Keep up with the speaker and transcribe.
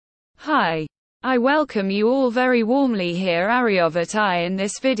Hi. I welcome you all very warmly here Architeuthis. In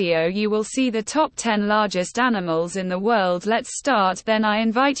this video you will see the top 10 largest animals in the world. Let's start, then I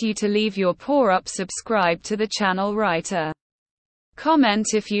invite you to leave your paw up, subscribe to the channel, write a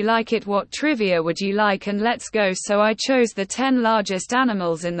comment if you like it, what trivia would you like, and let's go. So I chose the 10 largest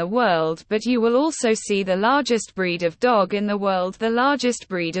animals in the world, but you will also see the largest breed of dog in the world, the largest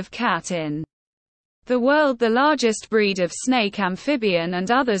breed of cat in the world, the largest breed of snake, amphibian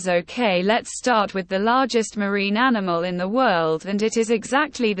and others. Okay, let's start with the largest marine animal in the world, and it is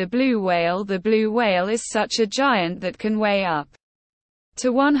exactly the blue whale. The blue whale is such a giant that can weigh up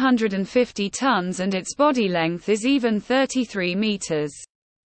to 150 tons and its body length is even 33 meters.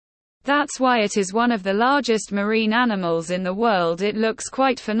 That's why it is one of the largest marine animals in the world. It looks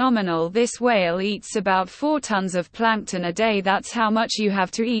quite phenomenal. This whale eats about 4 tons of plankton a day. That's how much you have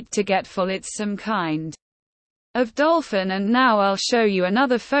to eat to get full. It's some kind of dolphin. And now I'll show you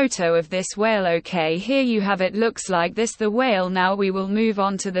another photo of this whale. Okay, here you have it, looks like this, the whale. Now we will move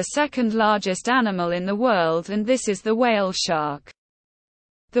on to the second largest animal in the world, and this is the whale shark.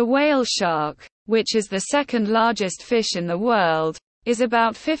 The whale shark, which is the second largest fish in the world, is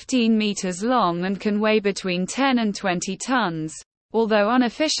about 15 meters long and can weigh between 10 and 20 tons, although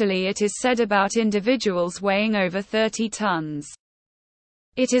unofficially it is said about individuals weighing over 30 tons.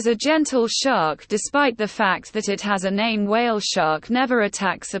 It is a gentle shark despite the fact that it has a name. Whale shark never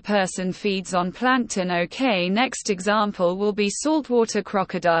attacks a person, feeds on plankton. Okay, next example will be saltwater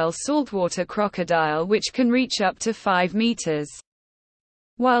crocodile. Saltwater crocodile, which can reach up to 5 meters.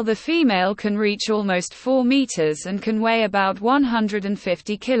 While the female can reach almost 4 meters and can weigh about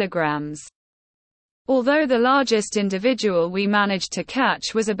 150 kilograms. Although the largest individual we managed to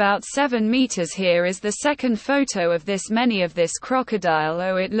catch was about 7 meters. Here is the second photo of this crocodile.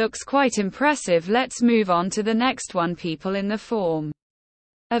 Oh, it looks quite impressive. Let's move on to the next one. People in the form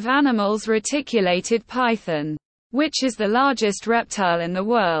of animals. Reticulated python, which is the largest reptile in the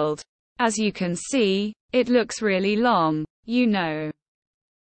world. As you can see, it looks really long.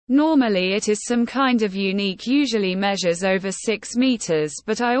 Normally it is some kind of unique, usually measures over 6 meters,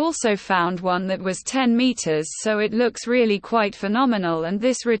 but I also found one that was 10 meters, so it looks really quite phenomenal. And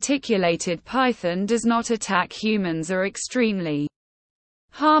this reticulated python does not attack humans, are extremely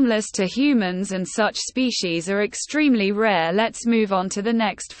harmless to humans, and such species are extremely rare. Let's move on to the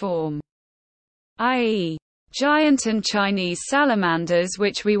next form, i.e. giant and Chinese salamanders,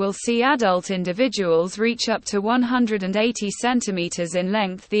 which we will see adult individuals reach up to 180 centimeters in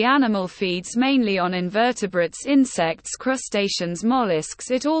length. The animal feeds mainly on invertebrates, insects, crustaceans,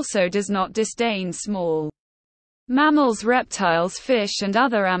 mollusks. It also does not disdain small mammals, reptiles, fish and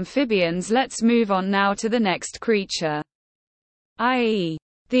other amphibians. Let's move on now to the next creature, i.e.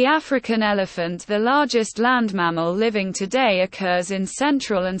 the African elephant. The largest land mammal living today occurs in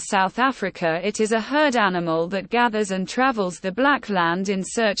Central and South Africa. It is a herd animal that gathers and travels the black land in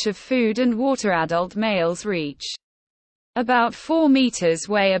search of food and water. Adult males reach about 4 meters,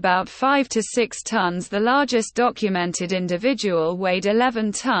 weigh about 5 to 6 tons. The largest documented individual weighed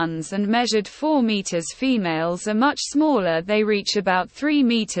 11 tons and measured 4 meters. Females are much smaller. They reach about 3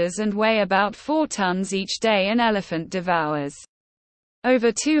 meters and weigh about 4 tons each day. An elephant devours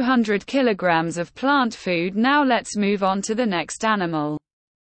over 200 kilograms of plant food. Now let's move on to the next animal,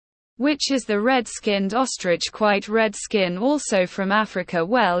 which is the red-skinned ostrich. Quite red skin, also from Africa.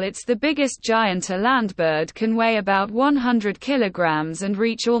 Well, it's the biggest giant. A land bird, can weigh about 100 kilograms and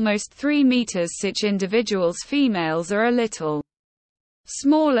reach almost 3 meters. Such individuals, females, are a little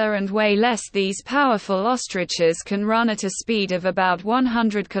smaller and weigh less. These powerful ostriches can run at a speed of about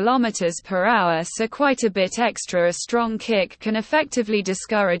 100 kilometers per hour, so quite a bit extra. A strong kick can effectively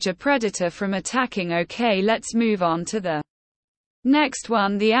discourage a predator from attacking. Okay, let's move on to the next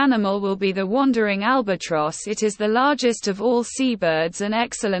one. The animal will be the wandering albatross. It is the largest of all seabirds, an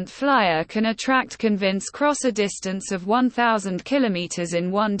excellent flyer, can cross a distance of 1,000 kilometers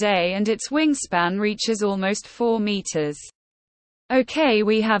in one day, and its wingspan reaches almost 4 meters. Okay,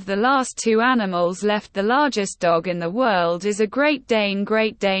 we have the last two animals left. The largest dog in the world is a Great Dane.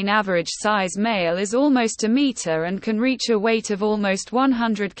 Great Dane average size male is almost a meter and can reach a weight of almost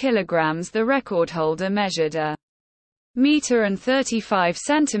 100 kilograms. The record holder measured a meter and 35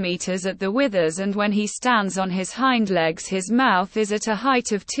 centimeters at the withers, and when he stands on his hind legs his mouth is at a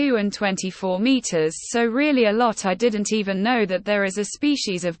height of 2 and 24 meters, so really a lot. I didn't even know that there is a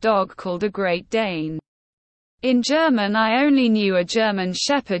species of dog called a Great Dane. In German I only knew a German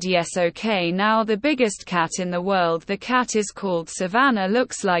Shepherd. Yes, okay, now the biggest cat in the world. The cat is called Savannah.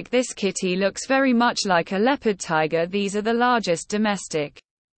 Looks like this kitty, looks very much like a leopard tiger. These are the largest domestic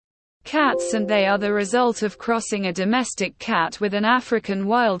cats, and they are the result of crossing a domestic cat with an African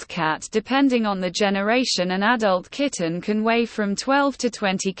wildcat. Depending on the generation, an adult kitten can weigh from 12 to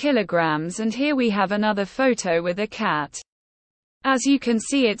 20 kilograms, and here we have another photo with a cat. As you can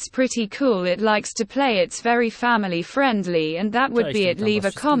see, it's pretty cool. It likes to play. It's very family friendly, and that would be it. Leave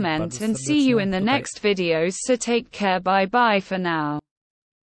a comment and see you in the next videos, so take care. Bye bye for now.